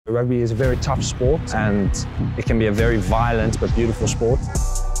Rugby is a very tough sport and it can be a very violent but beautiful sport.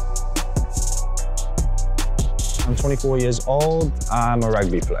 I'm 24 years old, I'm a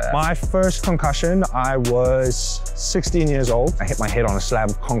rugby player. My first concussion, I was 16 years old. I hit my head on a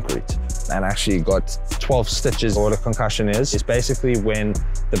slab of concrete and actually got 12 stitches. What a concussion is basically when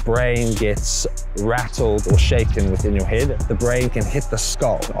the brain gets rattled or shaken within your head, the brain can hit the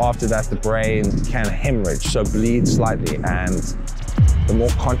skull. After that, the brain can hemorrhage, so bleed slightly, and the more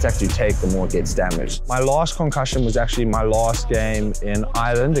contact you take, the more it gets damaged. My last concussion was actually my last game in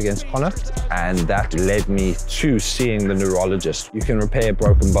Ireland against Connacht, and that led me to seeing the neurologist. You can repair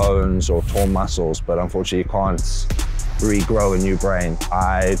broken bones or torn muscles, but unfortunately you can't regrow a new brain.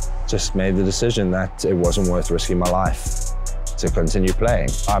 I just made the decision that it wasn't worth risking my life to continue playing.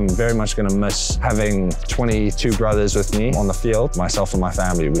 I'm very much going to miss having 22 brothers with me on the field. Myself and my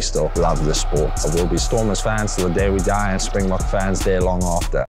family, we still love this sport. We'll be Stormers fans till the day we die and Springbok fans there long after.